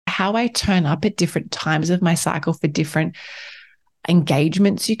how I turn up at different times of my cycle for different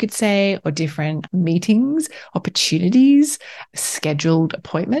engagements, you could say, or different meetings, opportunities, scheduled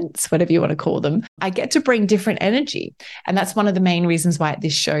appointments, whatever you want to call them. I get to bring different energy. And that's one of the main reasons why at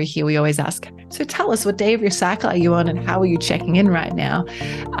this show here, we always ask, so tell us, what day of your cycle are you on and how are you checking in right now?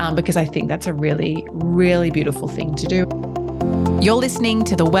 Because I think that's a really, really beautiful thing to do. You're listening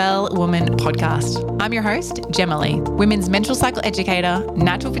to the Well Woman podcast. I'm your host, Gemma Lee, women's menstrual cycle educator,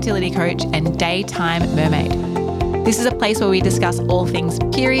 natural fertility coach, and daytime mermaid. This is a place where we discuss all things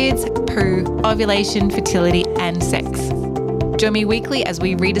periods, poo, ovulation, fertility, and sex. Join me weekly as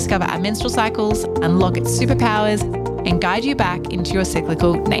we rediscover our menstrual cycles, unlock its superpowers, and guide you back into your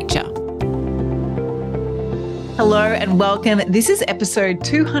cyclical nature. Hello and welcome. This is episode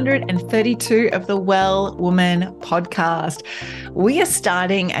 232 of the Well Woman podcast. We are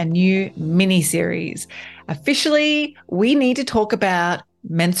starting a new mini-series. Officially, we need to talk about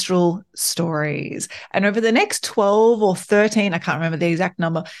menstrual stories. And over the next 12 or 13, I can't remember the exact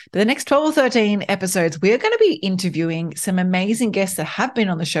number, but the next 12 or 13 episodes, we're going to be interviewing some amazing guests that have been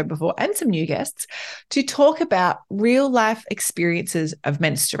on the show before and some new guests to talk about real life experiences of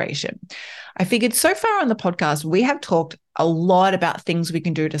menstruation. I figured so far on the podcast, we have talked a lot about things we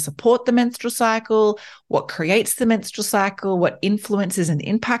can do to support the menstrual cycle, what creates the menstrual cycle, what influences and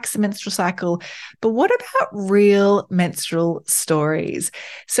impacts the menstrual cycle. But what about real menstrual stories?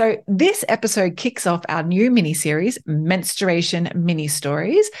 So this episode kicks off our new mini-series, Menstruation Mini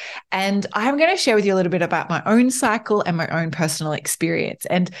Stories. And I'm going to share with you a little bit about my own cycle and my own personal experience.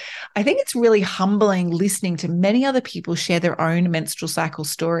 And I think it's really humbling listening to many other people share their own menstrual cycle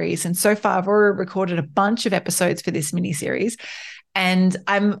stories. And so far, I've already recorded a bunch of episodes for this mini-series. And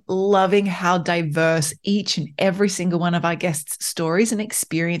I'm loving how diverse each and every single one of our guests' stories and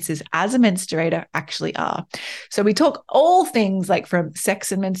experiences as a menstruator actually are. So we talk all things like from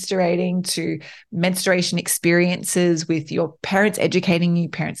sex and menstruating to menstruation experiences with your parents educating you,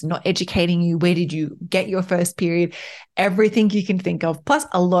 parents not educating you, where did you get your first period, everything you can think of, plus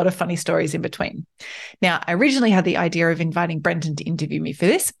a lot of funny stories in between. Now, I originally had the idea of inviting Brenton to interview me for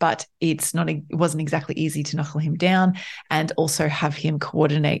this, but it wasn't exactly easy to knuckle him down and also have him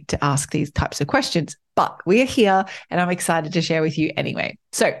coordinate to ask these types of questions. But we are here and I'm excited to share with you anyway.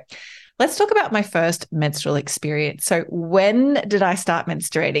 So let's talk about my first menstrual experience. So when did I start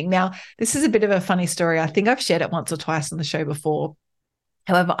menstruating? Now, this is a bit of a funny story. I think I've shared it once or twice on the show before.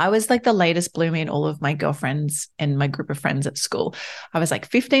 However, I was like the latest bloomer in all of my girlfriends and my group of friends at school. I was like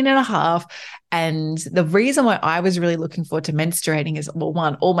 15 and a half. And the reason why I was really looking forward to menstruating is, well,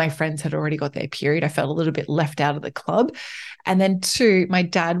 one, all my friends had already got their period. I felt a little bit left out of the club. And then two, my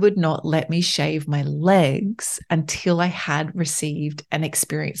dad would not let me shave my legs until I had received and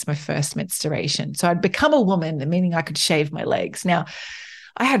experienced my first menstruation. So I'd become a woman, meaning I could shave my legs. Now,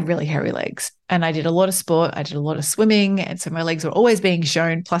 I had really hairy legs and I did a lot of sport. I did a lot of swimming. And so my legs were always being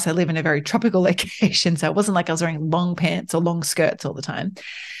shown. Plus I live in a very tropical location. So it wasn't like I was wearing long pants or long skirts all the time.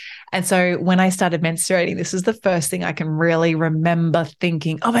 And so when I started menstruating, this is the first thing I can really remember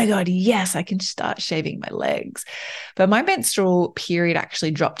thinking, oh my God, yes, I can start shaving my legs. But my menstrual period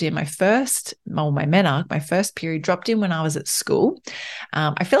actually dropped in my first period dropped in when I was at school.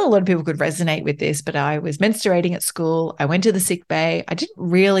 I feel a lot of people could resonate with this, but I was menstruating at school. I went to the sick bay. I didn't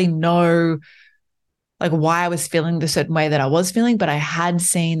really know like why I was feeling the certain way that I was feeling, but I had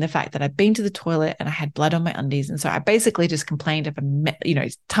seen the fact that I'd been to the toilet and I had blood on my undies. And so I basically just complained of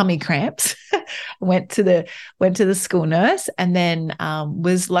tummy cramps, went to the school nurse and then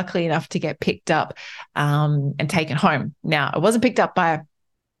was lucky enough to get picked up and taken home. Now I wasn't picked up by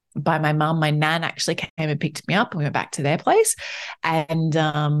my mum. My nan actually came and picked me up and we went back to their place. And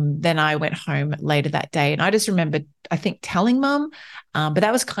then I went home later that day. And I just remembered, I think, telling mum, but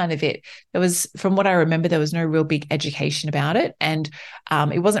that was kind of it. From what I remember, there was no real big education about it. And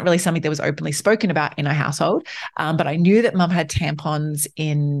it wasn't really something that was openly spoken about in our household. But I knew that mum had tampons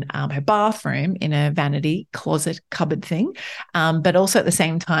in her bathroom in a vanity closet cupboard thing. But also at the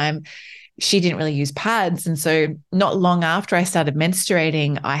same time, she didn't really use pads. And so not long after I started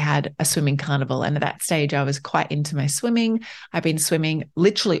menstruating, I had a swimming carnival. And at that stage, I was quite into my swimming. I've been swimming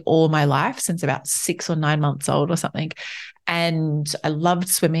literally all my life since about 6 or 9 months old or something. And I loved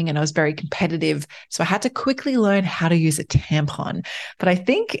swimming and I was very competitive. So I had to quickly learn how to use a tampon. But I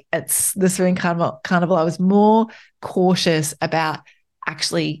think it's the swimming carnival, I was more cautious about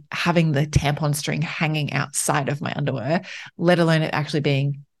actually having the tampon string hanging outside of my underwear, let alone it actually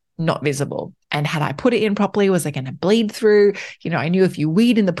being not visible. And had I put it in properly, was I going to bleed through? I knew if you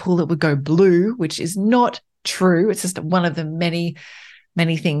weed in the pool, it would go blue, which is not true. It's just one of the many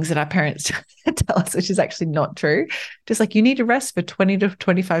many things that our parents tell us, which is actually not true. Just like you need to rest for 20 to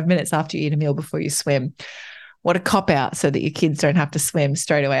 25 minutes after you eat a meal before you swim. What a cop out, so that your kids don't have to swim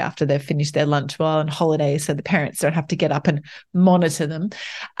straight away after they've finished their lunch while on holiday, so the parents don't have to get up and monitor them.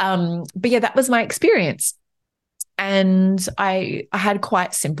 But yeah, that was my experience. And I had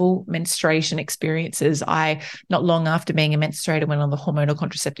quite simple menstruation experiences. Not long after being a menstruator, went on the hormonal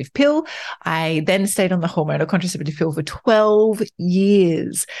contraceptive pill. I then stayed on the hormonal contraceptive pill for 12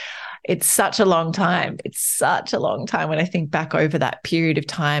 years. It's such a long time. It's such a long time when I think back over that period of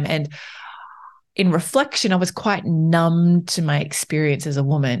time. And in reflection, I was quite numb to my experience as a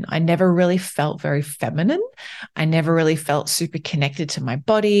woman. I never really felt very feminine. I never really felt super connected to my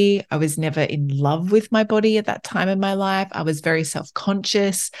body. I was never in love with my body at that time in my life. I was very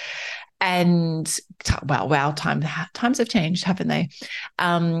self-conscious. And wow, times have changed, haven't they?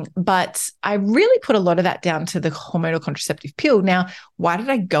 But I really put a lot of that down to the hormonal contraceptive pill. Now, why did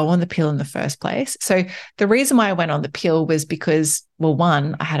I go on the pill in the first place? So the reason why I went on the pill was because, well,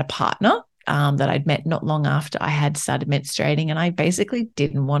 one, I had a partner that I'd met not long after I had started menstruating, and I basically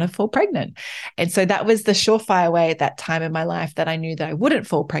didn't want to fall pregnant. And so that was the surefire way at that time in my life that I knew that I wouldn't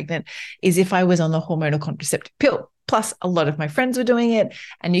fall pregnant, is if I was on the hormonal contraceptive pill. Plus, a lot of my friends were doing it,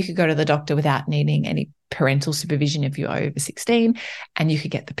 and you could go to the doctor without needing any parental supervision if you're over 16, and you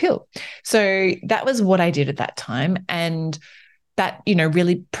could get the pill. So that was what I did at that time. And that,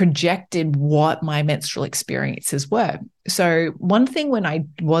 really projected what my menstrual experiences were. So one thing when I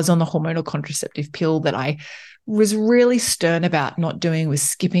was on the hormonal contraceptive pill that I was really stern about not doing was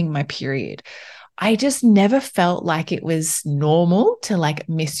skipping my period. I just never felt like it was normal to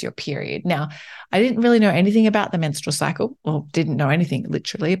miss your period. Now, I didn't really know anything about the menstrual cycle, or didn't know anything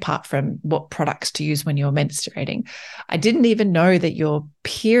literally apart from what products to use when you're menstruating. I didn't even know that your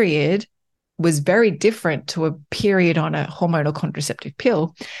period was very different to a period on a hormonal contraceptive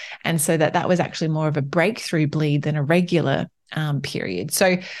pill. And so that was actually more of a breakthrough bleed than a regular period.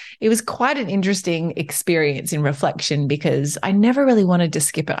 So it was quite an interesting experience in reflection, because I never really wanted to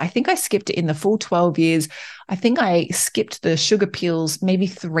skip it. I think I skipped it in the full 12 years. I think I skipped the sugar pills maybe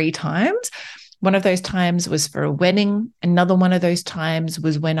 3 times. One of those times was for a wedding. Another one of those times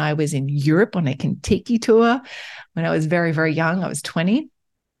was when I was in Europe on a Kentucky tour when I was very, very young. I was 20.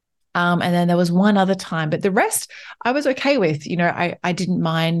 And then there was one other time, but the rest I was okay with. I didn't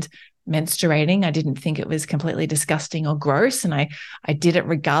mind menstruating. I didn't think it was completely disgusting or gross. And I did it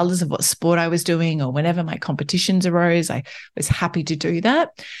regardless of what sport I was doing or whenever my competitions arose. I was happy to do that.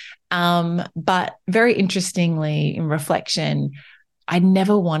 But very interestingly, in reflection, I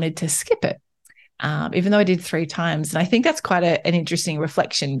never wanted to skip it, even though I did 3 times. And I think that's quite an interesting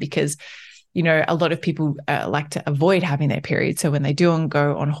reflection, because a lot of people like to avoid having their period. So when they do and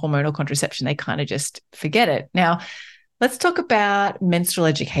go on hormonal contraception, they kind of just forget it. Now, let's talk about menstrual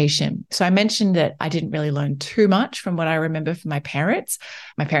education. So I mentioned that I didn't really learn too much from what I remember from my parents.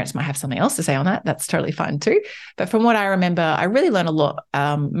 My parents might have something else to say on that. That's totally fine too. But from what I remember, I really learned a lot,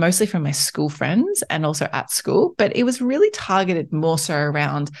 mostly from my school friends and also at school. But it was really targeted more so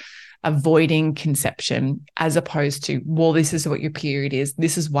around avoiding conception, as opposed to, well, this is what your period is.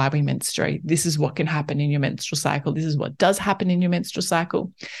 This is why we menstruate. This is what can happen in your menstrual cycle. This is what does happen in your menstrual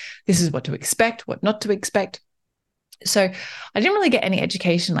cycle. This is what to expect, what not to expect. So I didn't really get any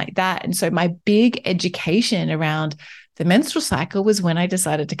education like that. And so my big education around the menstrual cycle was when I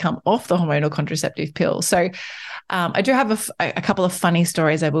decided to come off the hormonal contraceptive pill. So I do have a couple of funny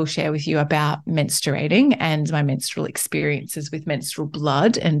stories I will share with you about menstruating and my menstrual experiences with menstrual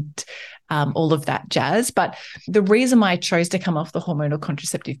blood and all of that jazz. But the reason why I chose to come off the hormonal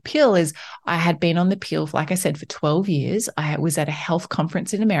contraceptive pill is I had been on the pill, like I said, for 12 years. I was at a health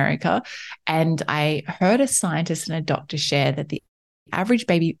conference in America, and I heard a scientist and a doctor share that the average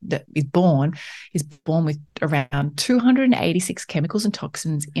baby that is born with around 286 chemicals and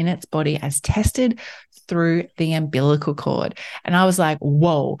toxins in its body as tested through the umbilical cord. And I was like,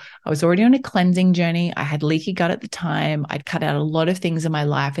 whoa, I was already on a cleansing journey. I had leaky gut at the time. I'd cut out a lot of things in my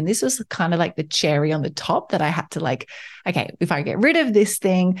life. And this was kind of like the cherry on the top that I had to okay, if I get rid of this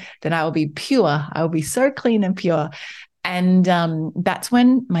thing, then I will be pure. I will be so clean and pure. And that's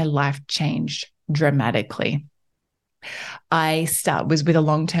when my life changed dramatically. I was with a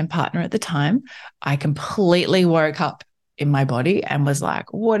long-term partner at the time. I completely woke up in my body and was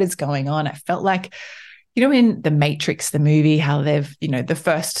like, what is going on? I felt like, in The Matrix, the movie, how they've, the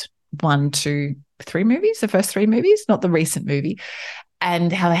first 1, 2, 3 movies, the first 3 movies, not the recent movie,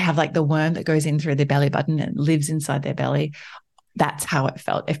 and how they have the worm that goes in through their belly button and lives inside their belly. That's how it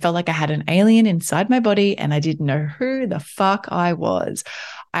felt. It felt like I had an alien inside my body and I didn't know who the fuck I was.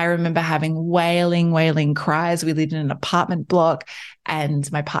 I remember having wailing cries. We lived in an apartment block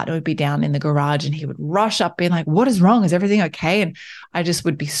and my partner would be down in the garage and he would rush up being like, what is wrong? Is everything okay? And I just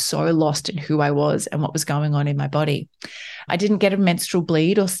would be so lost in who I was and what was going on in my body. I didn't get a menstrual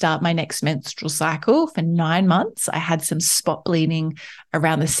bleed or start my next menstrual cycle for 9 months. I had some spot bleeding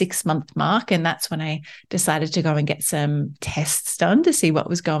around the 6-month mark. And that's when I decided to go and get some tests done to see what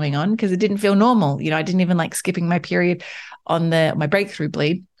was going on because it didn't feel normal. I didn't even like skipping my period on my breakthrough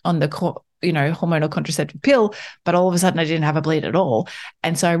bleed on the hormonal contraceptive pill, but all of a sudden I didn't have a bleed at all.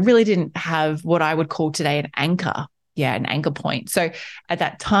 And so I really didn't have what I would call today an anchor. Yeah, an anchor point. So at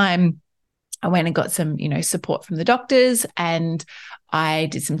that time, I went and got some, support from the doctors and I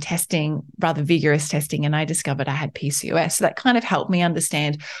did some testing, rather vigorous testing, and I discovered I had PCOS. So that kind of helped me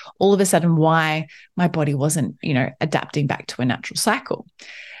understand all of a sudden why my body wasn't, adapting back to a natural cycle.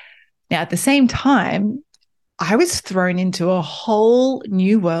 Now, at the same time, I was thrown into a whole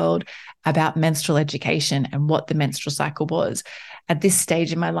new world about menstrual education and what the menstrual cycle was. At this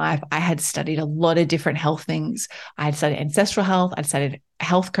stage in my life, I had studied a lot of different health things. I had studied ancestral health, I'd studied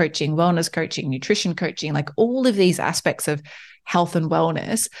health coaching, wellness coaching, nutrition coaching, like all of these aspects of health and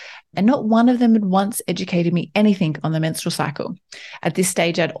wellness. And not one of them had once educated me anything on the menstrual cycle. At this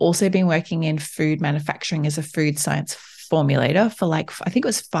stage, I'd also been working in food manufacturing as a food science formulator for I think it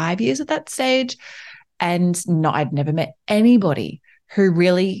was 5 years at that stage. And no, I'd never met anybody who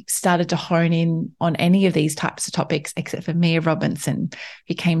really started to hone in on any of these types of topics except for Mia Robinson,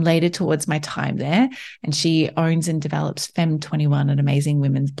 who came later towards my time there. And she owns and develops Fem21, an amazing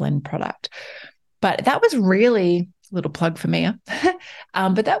women's blend product. But that was really, a little plug for Mia,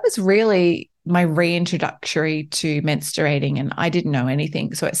 but that was really my reintroductory to menstruating, and I didn't know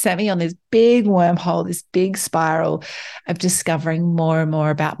anything. So it sent me on this big wormhole, this big spiral of discovering more and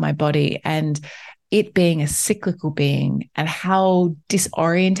more about my body and it being a cyclical being and how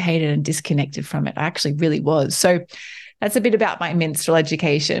disorientated and disconnected from it I actually really was. So that's a bit about my menstrual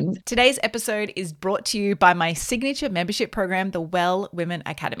education. Today's episode is brought to you by my signature membership program, the Well Women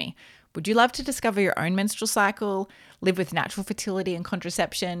Academy. Would you love to discover your own menstrual cycle, live with natural fertility and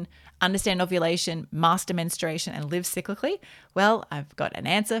contraception, understand ovulation, master menstruation, and live cyclically? Well, I've got an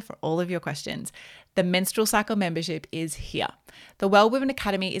answer for all of your questions. The Menstrual Cycle membership is here. The Well Women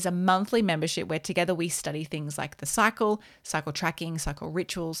Academy is a monthly membership where together we study things like the cycle tracking, cycle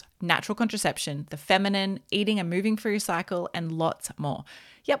rituals, natural contraception, the feminine, eating and moving through your cycle, and lots more.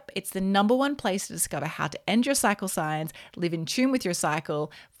 Yep, it's the number one place to discover how to end your cycle signs, live in tune with your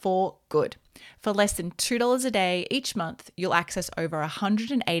cycle for good. For less than $2 a day each month, you'll access over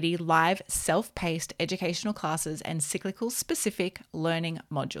 180 live self-paced educational classes and cyclical-specific learning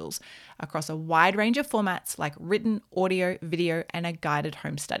modules across a wide range of formats like written, audio, video, and a guided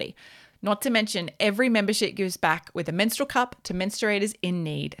home study. Not to mention, every membership gives back with a menstrual cup to menstruators in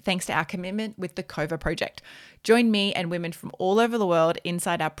need, thanks to our commitment with the COVA Project. Join me and women from all over the world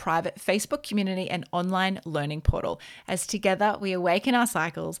inside our private Facebook community and online learning portal, as together we awaken our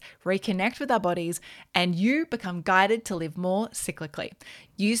cycles, reconnect with our bodies, and you become guided to live more cyclically.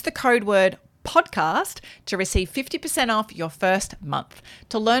 Use the code word podcast to receive 50% off your first month.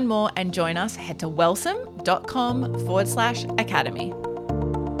 To learn more and join us, head to wellsome.com/academy.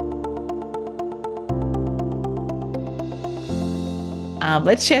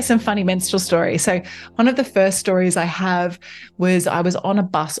 Let's share some funny menstrual stories. So one of the first stories I have was I was on a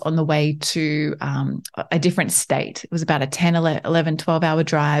bus on the way to a different state. It was about a 10, 11, 12-hour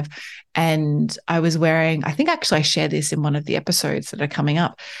drive. And I was wearing, I think actually I shared this in one of the episodes that are coming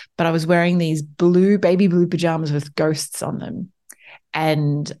up, but I was wearing these baby blue pajamas with ghosts on them.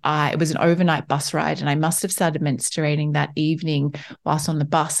 And it was an overnight bus ride, and I must have started menstruating that evening whilst on the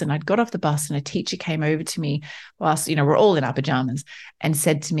bus. And I'd got off the bus and a teacher came over to me whilst, we're all in our pajamas, and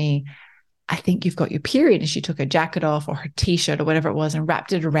said to me, I think you've got your period. And she took her jacket off or her t-shirt or whatever it was and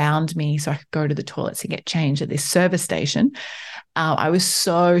wrapped it around me so I could go to the toilets and get changed at this service station. I was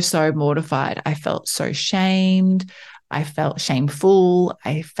so mortified. I felt so shamed. I felt shameful.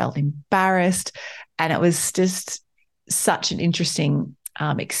 I felt embarrassed. And it was just such an interesting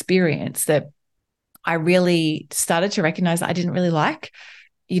experience that I really started to recognize that I didn't really like,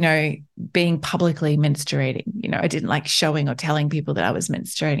 being publicly menstruating. I didn't like showing or telling people that I was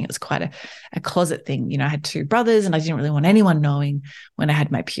menstruating. It was quite a closet thing. I had 2 brothers and I didn't really want anyone knowing when I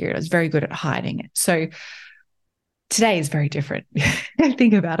had my period. I was very good at hiding it. So today is very different.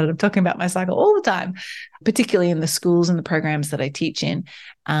 Think about it. I'm talking about my cycle all the time, particularly in the schools and the programs that I teach in.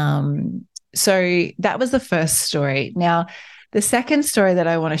 So that was the first story. Now, The second story that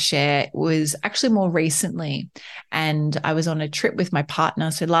I want to share was actually more recently. And I was on a trip with my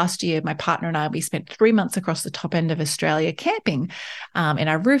partner. So last year, my partner and I, we spent 3 months across the top end of Australia camping in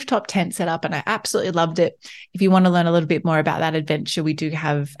our rooftop tent setup. And I absolutely loved it. If you want to learn a little bit more about that adventure, we do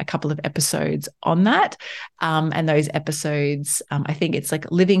have a couple of episodes on that. And those episodes, I think it's like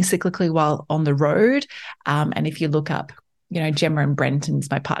living cyclically while on the road. And if you look up, Gemma and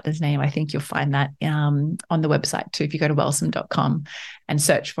Brenton's my partner's name, I think you'll find that on the website too, if you go to wellsome.com and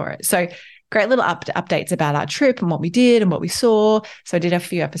search for it. So great little updates about our trip and what we did and what we saw. So I did a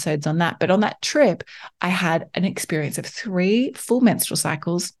few episodes on that. But on that trip, I had an experience of 3 full menstrual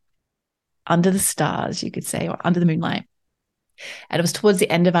cycles under the stars, you could say, or under the moonlight. And it was towards the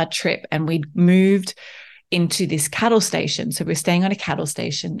end of our trip, and we'd moved into this cattle station. So we're staying on a cattle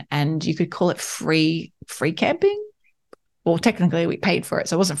station, and you could call it free camping. Well, technically we paid for it,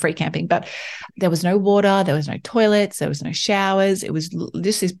 so it wasn't free camping, but there was no water, there was no toilets, there was no showers. It was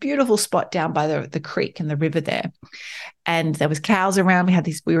just this beautiful spot down by the creek and the river there. And there was cows around.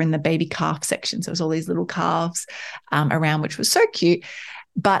 We were in the baby calf section. So it was all these little calves around, which was so cute.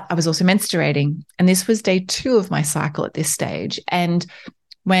 But I was also menstruating. And this was day 2 of my cycle at this stage. And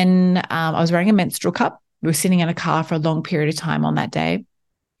when I was wearing a menstrual cup, we were sitting in a car for a long period of time on that day,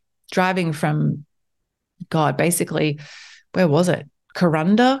 driving from, basically, where was it?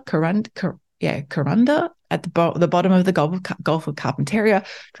 Corunda at the bottom of the Gulf of Carpentaria,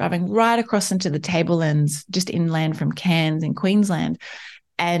 driving right across into the tablelands, just inland from Cairns in Queensland.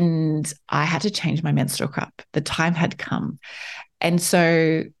 And I had to change my menstrual cup. The time had come. And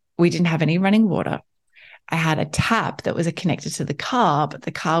so we didn't have any running water. I had a tap that was connected to the car, but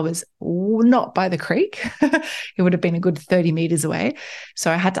the car was not by the creek. It would have been a good 30 meters away. So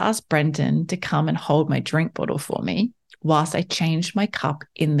I had to ask Brenton to come and hold my drink bottle for me whilst I changed my cup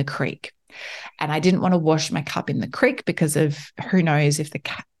in the creek. And I didn't want to wash my cup in the creek because of who knows if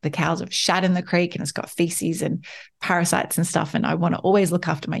the cows have shat in the creek and it's got feces and parasites and stuff. And I want to always look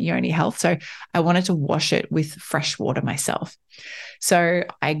after my yoni health. So I wanted to wash it with fresh water myself. So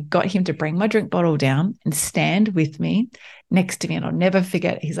I got him to bring my drink bottle down and stand with me next to me. And I'll never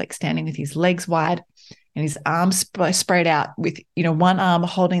forget, he's like standing with his legs wide and his arms spread out with, one arm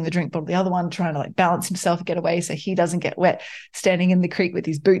holding the drink bottle, the other one trying to like balance himself and get away so he doesn't get wet, standing in the creek with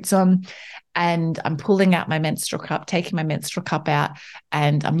his boots on. And I'm pulling out my menstrual cup, taking my menstrual cup out,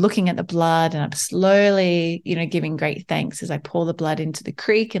 and I'm looking at the blood, and I'm slowly, giving great thanks as I pour the blood into the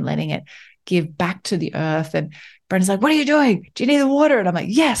creek and letting it give back to the earth. And Brendan's like, "What are you doing? Do you need the water?" And I'm like,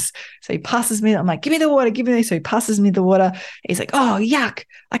 "Yes." So he passes me, I'm like, "Give me the water, give me this." So he passes me the water. He's like, "Oh, yuck,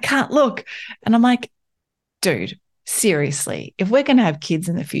 I can't look." And I'm like, dude, seriously, if we're going to have kids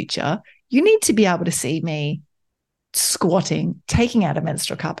in the future, you need to be able to see me squatting, taking out a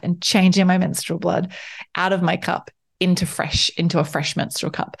menstrual cup and changing my menstrual blood out of my cup into a fresh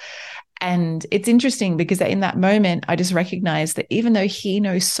menstrual cup. And it's interesting because in that moment, I just recognized that even though he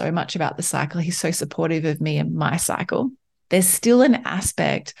knows so much about the cycle, he's so supportive of me and my cycle, there's still an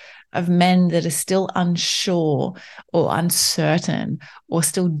aspect of men that are still unsure or uncertain or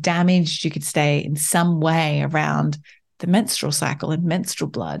still damaged, you could say, in some way around the menstrual cycle and menstrual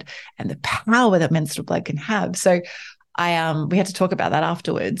blood and the power that menstrual blood can have. So we had to talk about that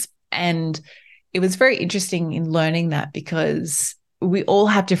afterwards. And it was very interesting in learning that because we all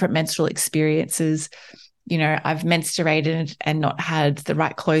have different menstrual experiences. I've menstruated and not had the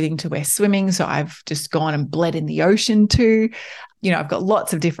right clothing to wear swimming. So I've just gone and bled in the ocean too. I've got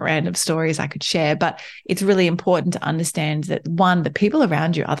lots of different random stories I could share, but it's really important to understand that, one, the people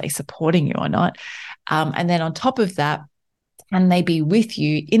around you, are they supporting you or not? And then on top of that, can they be with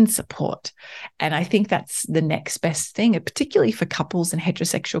you in support? And I think that's the next best thing, particularly for couples and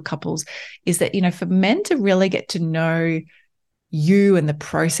heterosexual couples, is that, for men to really get to know you and the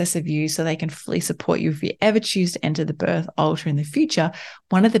process of you so they can fully support you if you ever choose to enter the birth altar in the future,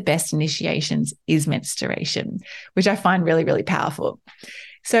 one of the best initiations is menstruation, which I find really, really powerful.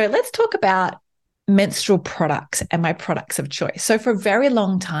 So let's talk about menstrual products and my products of choice. So for a very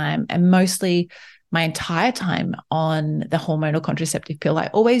long time, and mostly my entire time on the hormonal contraceptive pill, I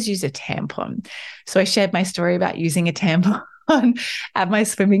always use a tampon. So I shared my story about using a tampon at my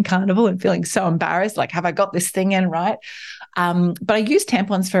swimming carnival and feeling so embarrassed, like, have I got this thing in right? But I used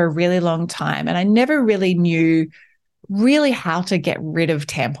tampons for a really long time, and I never really knew how to get rid of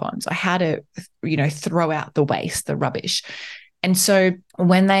tampons or how to, throw out the waste, the rubbish. And so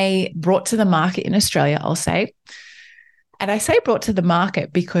when they brought to the market in Australia, I'll say, and I say brought to the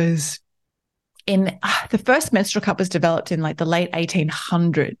market because the first menstrual cup was developed in like the late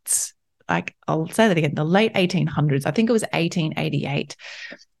 1800s. Like, I'll say that again, the late 1800s. I think it was 1888.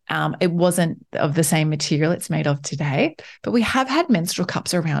 It wasn't of the same material it's made of today, but we have had menstrual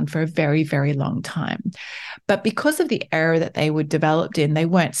cups around for a very, very long time. But because of the era that they were developed in, they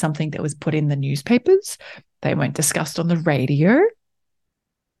weren't something that was put in the newspapers. They weren't discussed on the radio.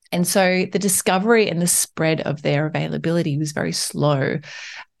 And so the discovery and the spread of their availability was very slow.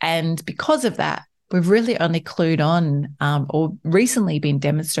 And because of that, we've really only clued on or recently been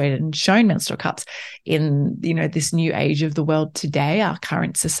demonstrated and shown menstrual cups in, this new age of the world today, our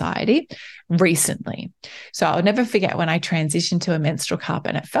current society, recently. So I'll never forget when I transitioned to a menstrual cup,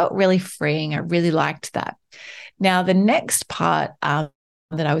 and it felt really freeing. I really liked that. Now, the next part that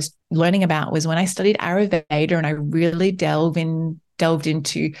I was learning about was when I studied Ayurveda, and I really delved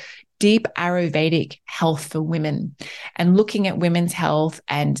into deep Ayurvedic health for women and looking at women's health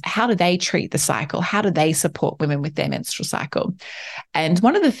and how do they treat the cycle? How do they support women with their menstrual cycle? And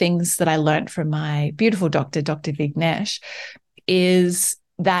one of the things that I learned from my beautiful doctor, Dr. Vignesh, is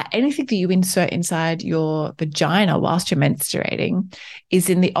that anything that you insert inside your vagina whilst you're menstruating is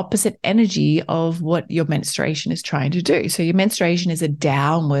in the opposite energy of what your menstruation is trying to do. So your menstruation is a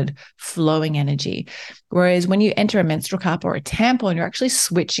downward flowing energy. Whereas when you enter a menstrual cup or a tampon, you're actually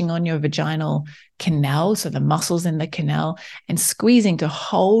switching on your vaginal canal, so the muscles in the canal, and squeezing to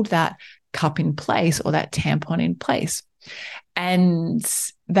hold that cup in place or that tampon in place. And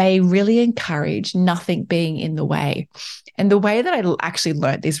they really encourage nothing being in the way. And the way that I actually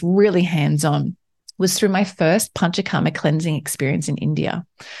learned this really hands-on was through my first Panchakarma cleansing experience in India.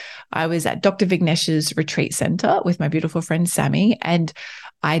 I was at Dr. Vignesh's retreat center with my beautiful friend Sammy, and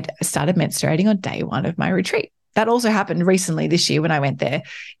I started menstruating on day one of my retreat. That also happened recently this year when I went there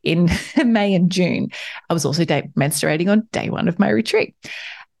in May and June. I was also menstruating on day one of my retreat.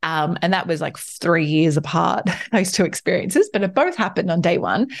 And that was like 3 years apart, those two experiences, but it both happened on day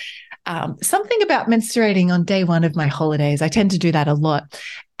one. Something about menstruating on day one of my holidays. I tend to do that a lot.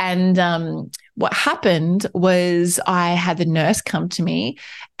 And what happened was I had the nurse come to me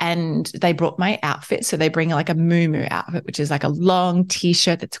and they brought my outfit. So they bring like a muumuu outfit, which is like a long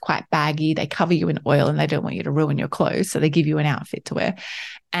t-shirt that's quite baggy. They cover you in oil and they don't want you to ruin your clothes. So they give you an outfit to wear.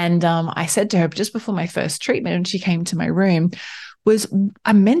 And I said to her just before my first treatment, when she came to my room,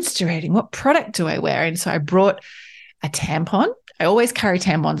 I'm menstruating. What product do I wear? And so I brought a tampon. I always carry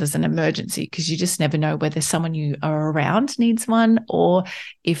tampons as an emergency because you just never know whether someone you are around needs one or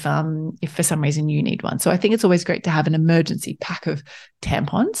if for some reason you need one. So I think it's always great to have an emergency pack of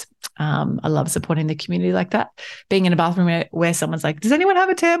tampons. I love supporting the community like that. Being in a bathroom where someone's like, does anyone have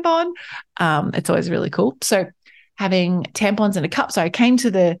a tampon? It's always really cool. So having tampons in a cup. So I came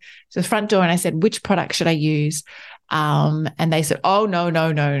to the front door and I said, which product should I use? And they said, oh, no,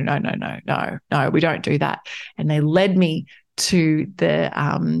 we don't do that. And they led me to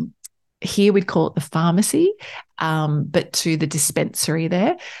the, here we'd call it the pharmacy, but to the dispensary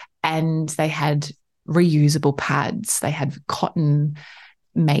there. And they had reusable pads. They had cotton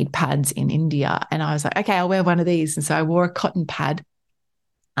made pads in India. And I was like, okay, I'll wear one of these. And so I wore a cotton pad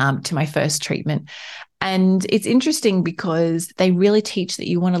to my first treatment. And it's interesting because they really teach that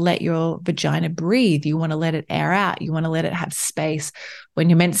you want to let your vagina breathe. You want to let it air out. You want to let it have space when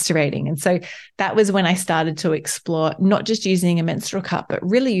you're menstruating. And so that was when I started to explore not just using a menstrual cup, but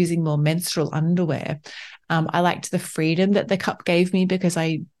really using more menstrual underwear. I liked the freedom that the cup gave me because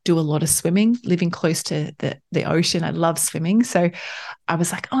I do a lot of swimming, living close to the ocean. I love swimming. So I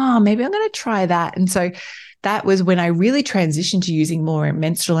was like, oh, maybe I'm going to try that. And so that was when I really transitioned to using more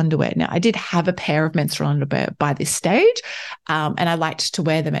menstrual underwear. Now, I did have a pair of menstrual underwear by this stage, and I liked to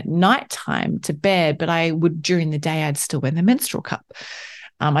wear them at nighttime to bed, but I would, during the day, I'd still wear the menstrual cup.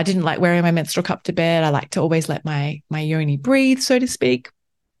 I didn't like wearing my menstrual cup to bed. I like to always let my yoni breathe, so to speak.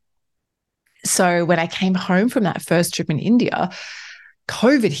 So when I came home from that first trip in India,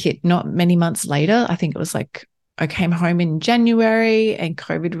 COVID hit not many months later. I think it was like I came home in January and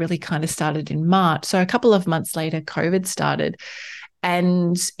COVID really kind of started in March. So a couple of months later, COVID started.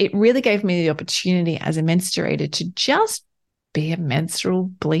 And it really gave me the opportunity as a menstruator to just be a menstrual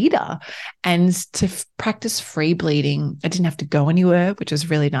bleeder and to practice free bleeding. I didn't have to go anywhere, which was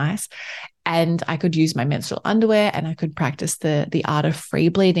really nice. And I could use my menstrual underwear and I could practice the art of free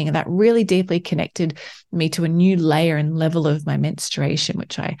bleeding. And that really deeply connected me to a new layer and level of my menstruation,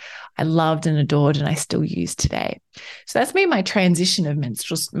 which I loved and adored and I still use today. So that's been my transition of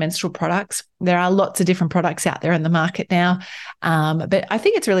menstrual products. There are lots of different products out there in the market now, but I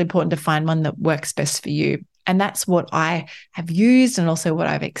think it's really important to find one that works best for you. And that's what I have used and also what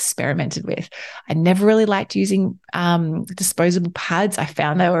I've experimented with. I never really liked using disposable pads. I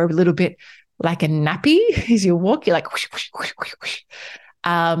found they were a little bit like a nappy. As you walk, you're like whoosh, whoosh, whoosh, whoosh, whoosh.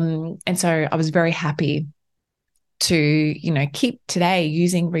 And so I was very happy to, keep today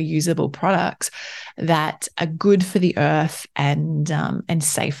using reusable products that are good for the earth and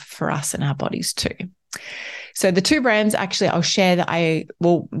safe for us and our bodies too. So the two brands, actually, I'll share that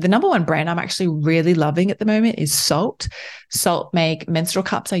the number one brand I'm actually really loving at the moment is Salt. Salt make menstrual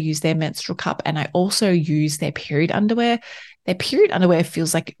cups. I use their menstrual cup, and I also use their period underwear. Their period underwear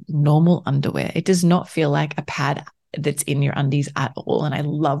feels like normal underwear. It does not feel like a pad that's in your undies at all. And I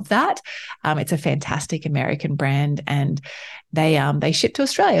love that. It's a fantastic American brand, and they ship to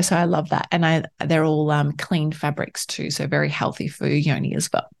Australia. So I love that. And they're all clean fabrics too. So very healthy for your yoni as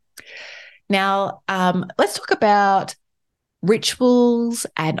well. Now, let's talk about rituals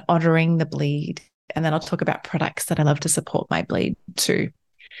and honoring the bleed. And then I'll talk about products that I love to support my bleed too.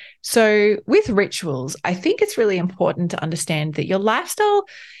 So with rituals, I think it's really important to understand that your lifestyle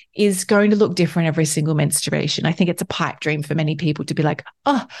is going to look different every single menstruation. I think it's a pipe dream for many people to be like,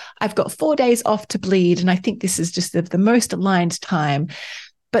 oh, I've got 4 days off to bleed, and I think this is just the most aligned time.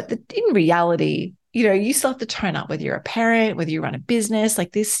 But in reality, you still have to turn up, whether you're a parent, whether you run a business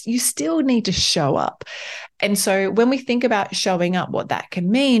like this, you still need to show up. And so when we think about showing up, what that can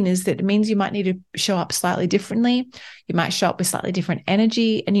mean is that it means you might need to show up slightly differently. You might show up with slightly different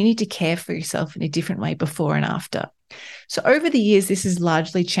energy, and you need to care for yourself in a different way before and after. So over the years, this has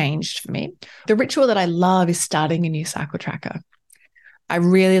largely changed for me. The ritual that I love is starting a new cycle tracker. I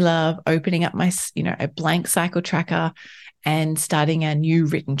really love opening up a blank cycle tracker and starting a new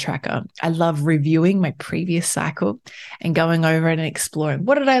written tracker. I love reviewing my previous cycle and going over it and exploring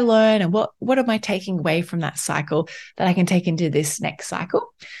what did I learn and what am I taking away from that cycle that I can take into this next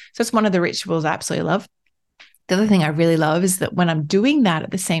cycle. So it's one of the rituals I absolutely love. The other thing I really love is that when I'm doing that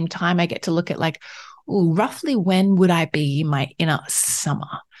at the same time, I get to look at roughly when would I be in my inner summer?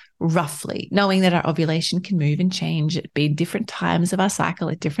 Roughly, knowing that our ovulation can move and change. It'd be different times of our cycle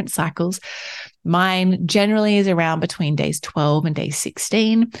at different cycles. Mine generally is around between days 12 and day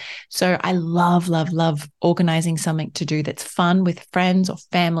 16. So I love, love, love organizing something to do that's fun with friends or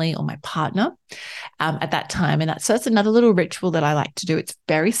family or my partner at that time. And so that's another little ritual that I like to do. It's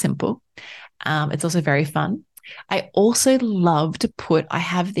very simple. It's also very fun. I also love to I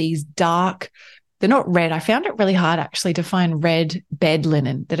have these dark, they're not red. I found it really hard actually to find red bed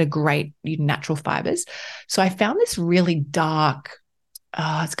linen that are great natural fibers. So I found this really dark,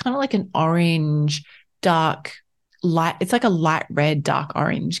 it's kind of like an orange, dark, light. It's like a light red, dark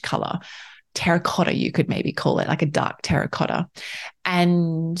orange color. Terracotta, you could maybe call it, like a dark terracotta.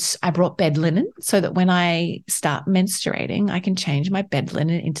 And I brought bed linen so that when I start menstruating, I can change my bed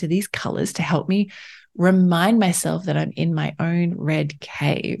linen into these colors to help me remind myself that I'm in my own red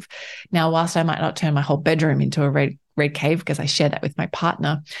cave. Now, whilst I might not turn my whole bedroom into a red cave because I share that with my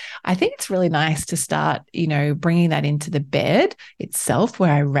partner, I think it's really nice to start, bringing that into the bed itself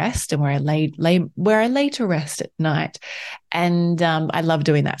where I rest and where I lay to rest at night. And I love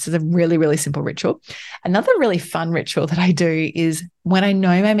doing that. So it's a really, really simple ritual. Another really fun ritual that I do is when I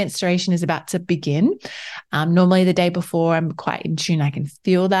know my menstruation is about to begin, normally the day before, I'm quite in tune. I can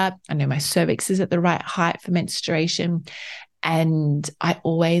feel that. I know my cervix is at the right height for menstruation. And I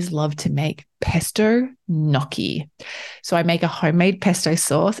always love to make pesto gnocchi. So I make a homemade pesto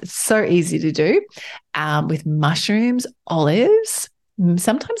sauce. It's so easy to do with mushrooms, olives.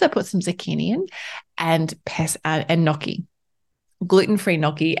 Sometimes I put some zucchini in and gnocchi, gluten-free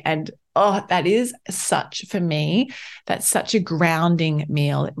gnocchi. And that is for me, that's such a grounding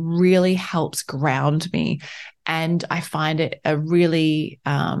meal. It really helps ground me. And I find it a really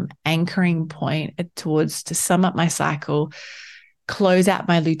anchoring point to sum up my cycle, close out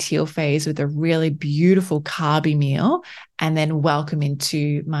my luteal phase with a really beautiful carby meal, and then welcome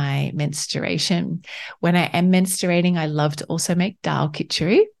into my menstruation. When I am menstruating, I love to also make dal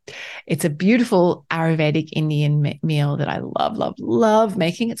khichdi. It's a beautiful Ayurvedic Indian meal that I love, love, love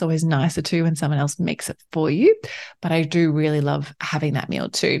making. It's always nicer too when someone else makes it for you, but I do really love having that meal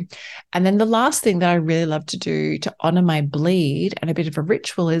too. And then the last thing that I really love to do to honor my bleed and a bit of a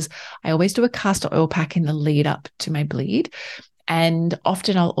ritual is I always do a castor oil pack in the lead up to my bleed. And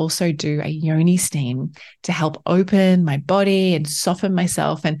often I'll also do a yoni steam to help open my body and soften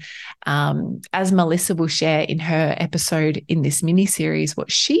myself. And as Melissa will share in her episode in this mini series,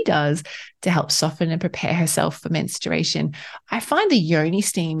 what she does to help soften and prepare herself for menstruation, I find the yoni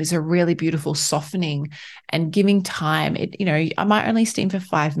steam is a really beautiful softening and giving time. I might only steam for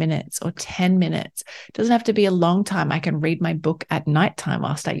 5 minutes or 10 minutes. It doesn't have to be a long time. I can read my book at nighttime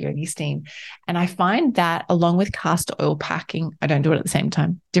whilst I yoni steam. And I find that along with castor oil packing, I don't do it at the same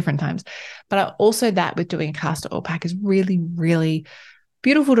time, different times, but also that with doing a castor oil pack is really, really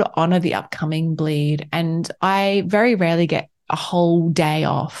beautiful to honor the upcoming bleed. And I very rarely get a whole day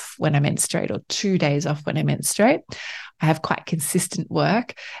off when I menstruate or 2 days off when I menstruate. I have quite consistent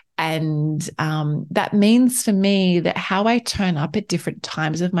work. And that means for me that how I turn up at different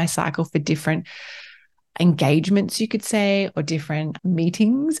times of my cycle for different engagements, you could say, or different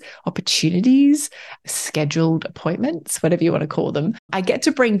meetings, opportunities, scheduled appointments, whatever you want to call them, I get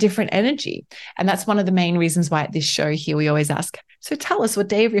to bring different energy. And that's one of the main reasons why at this show here, we always ask, so tell us, what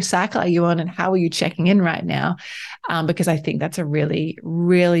day of your cycle are you on and how are you checking in right now? Because I think that's a really,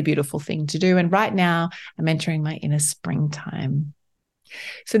 really beautiful thing to do. And right now I'm entering my inner springtime.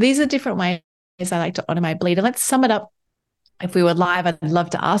 So these are different ways I like to honor my bleed. And let's sum it up. If we were live, I'd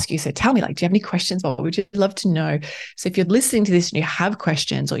love to ask you. So tell me, do you have any questions? What would you love to know? So if you're listening to this and you have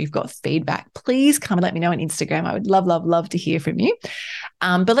questions or you've got feedback, please come and let me know on Instagram. I would love, love, love to hear from you.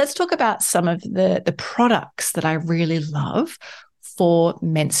 But let's talk about some of the products that I really love for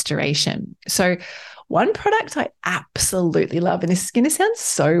menstruation. So one product I absolutely love, and this is going to sound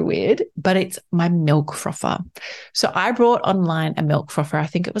so weird, but it's my milk frother. So I bought online a milk frother. I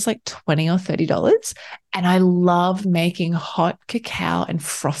think it was like $20 or $30. And I love making hot cacao and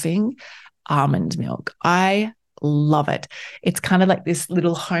frothing almond milk. I love it. It's kind of like this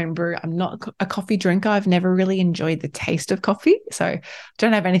little homebrew. I'm not a coffee drinker. I've never really enjoyed the taste of coffee. So I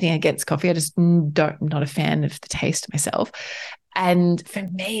don't have anything against coffee. I'm not a fan of the taste myself. And for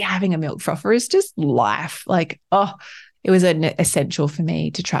me, having a milk frother is just life. It was an essential for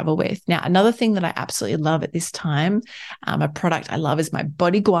me to travel with. Now, another thing that I absolutely love at this time, a product I love is my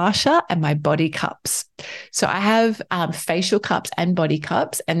body gua sha and my body cups. So I have facial cups and body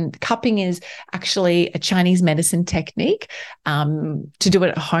cups, and cupping is actually a Chinese medicine technique. To do it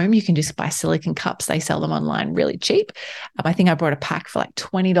at home, you can just buy silicone cups. They sell them online really cheap. I think I bought a pack for like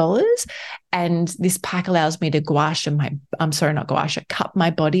 $20. And this pack allows me to cup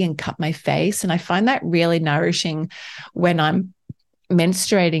my body and cup my face. And I find that really nourishing when I'm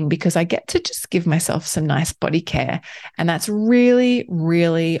menstruating because I get to just give myself some nice body care. And that's really,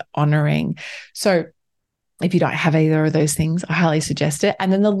 really honoring. So if you don't have either of those things, I highly suggest it.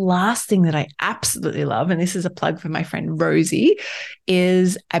 And then the last thing that I absolutely love, and this is a plug for my friend Rosie,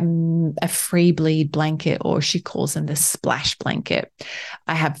 is a free bleed blanket, or she calls them the splash blanket.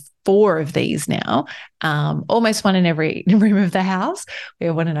 I have 4 of these now, almost one in every room of the house. We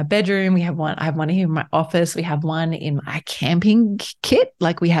have one in our bedroom. I have one here in my office. We have one in my camping kit.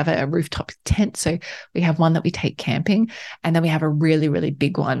 Like we have a rooftop tent. So we have one that we take camping. And then we have a really, really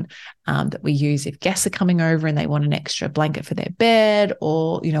big one that we use if guests are coming over and they want an extra blanket for their bed,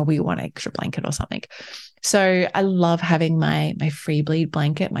 or, we want an extra blanket or something. So I love having my free bleed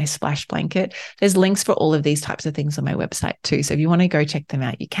blanket, my splash blanket. There's links for all of these types of things on my website too. So if you want to go check them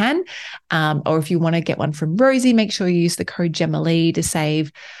out, you can. Or if you want to get one from Rosie, make sure you use the code Gemmalee to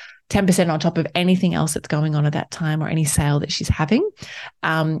save 10% on top of anything else that's going on at that time or any sale that she's having.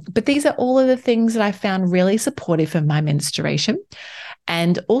 But these are all of the things that I found really supportive of my menstruation.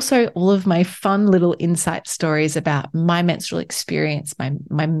 And also all of my fun little insight stories about my menstrual experience, my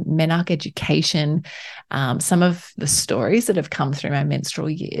menarche education, some of the stories that have come through my menstrual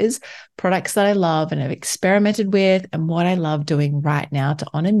years, products that I love and have experimented with, and what I love doing right now to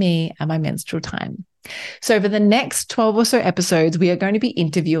honor me and my menstrual time. So over the next 12 or so episodes, we are going to be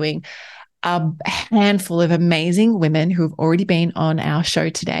interviewing a handful of amazing women who have already been on our show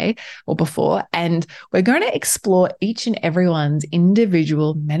today or before. And we're going to explore each and everyone's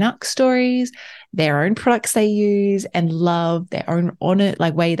individual menarche stories, their own products they use and love, their own honor,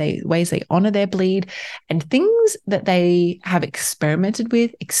 ways they honor their bleed, and things that they have experimented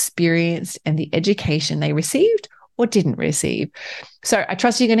with, experienced, and the education they received or didn't receive. So I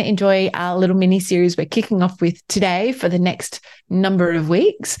trust you're going to enjoy our little mini series we're kicking off with today for the next number of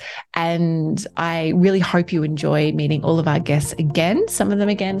weeks. And I really hope you enjoy meeting all of our guests again, some of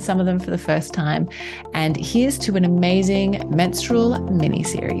them for the first time. And here's to an amazing menstrual mini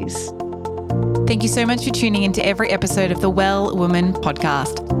series. Thank you so much for tuning into every episode of the Well Woman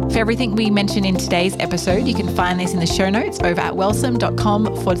podcast. For everything we mention in today's episode, you can find this in the show notes over at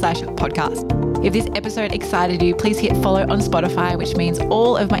wellsome.com/podcast. If this episode excited you, please hit follow on Spotify, which means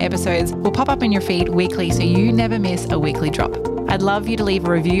all of my episodes will pop up in your feed weekly so you never miss a weekly drop. I'd love you to leave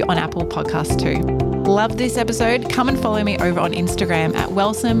a review on Apple Podcasts too. Love this episode? Come and follow me over on Instagram at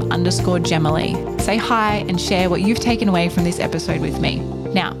wellsome_Gemmalee. Say hi and share what you've taken away from this episode with me.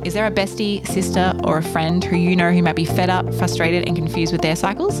 Now, is there a bestie, sister, or a friend who you know who might be fed up, frustrated, and confused with their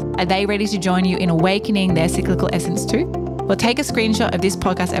cycles? Are they ready to join you in awakening their cyclical essence too? Well, take a screenshot of this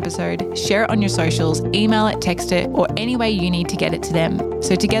podcast episode, share it on your socials, email it, text it, or any way you need to get it to them.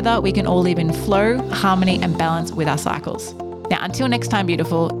 So together we can all live in flow, harmony, and balance with our cycles. Now, until next time,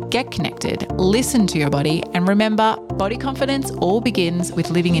 beautiful, get connected, listen to your body, and remember, body confidence all begins with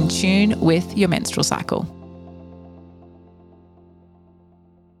living in tune with your menstrual cycle.